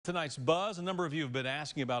Tonight's buzz, a number of you have been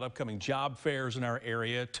asking about upcoming job fairs in our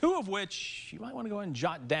area, two of which you might want to go ahead and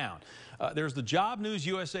jot down. There's the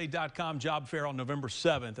JobNewsUSA.com job fair on November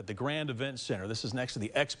 7th at the Grand Event Center. This is next to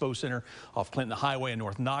the Expo Center off Clinton Highway in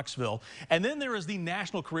North Knoxville. And then there is the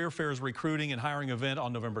National Career Fairs Recruiting and Hiring event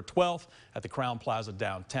on November 12th at the Crown Plaza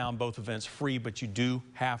downtown. Both events free, but you do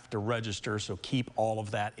have to register, so keep all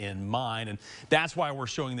of that in mind. And that's why we're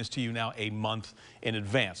showing this to you now a month in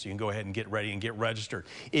advance. So you can go ahead and get ready and get registered.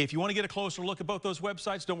 If you want to get a closer look at both those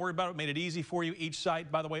websites, don't worry about it. Made it easy for you. Each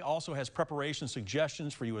site, by the way, also has preparation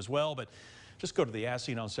suggestions for you as well. But just go to the As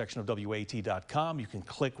Seen On section of WATE.com. You can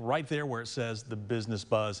click right there where it says the Business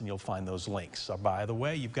Buzz, and you'll find those links. By the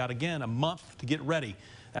way, you've got, again, a month to get ready.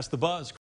 That's the buzz.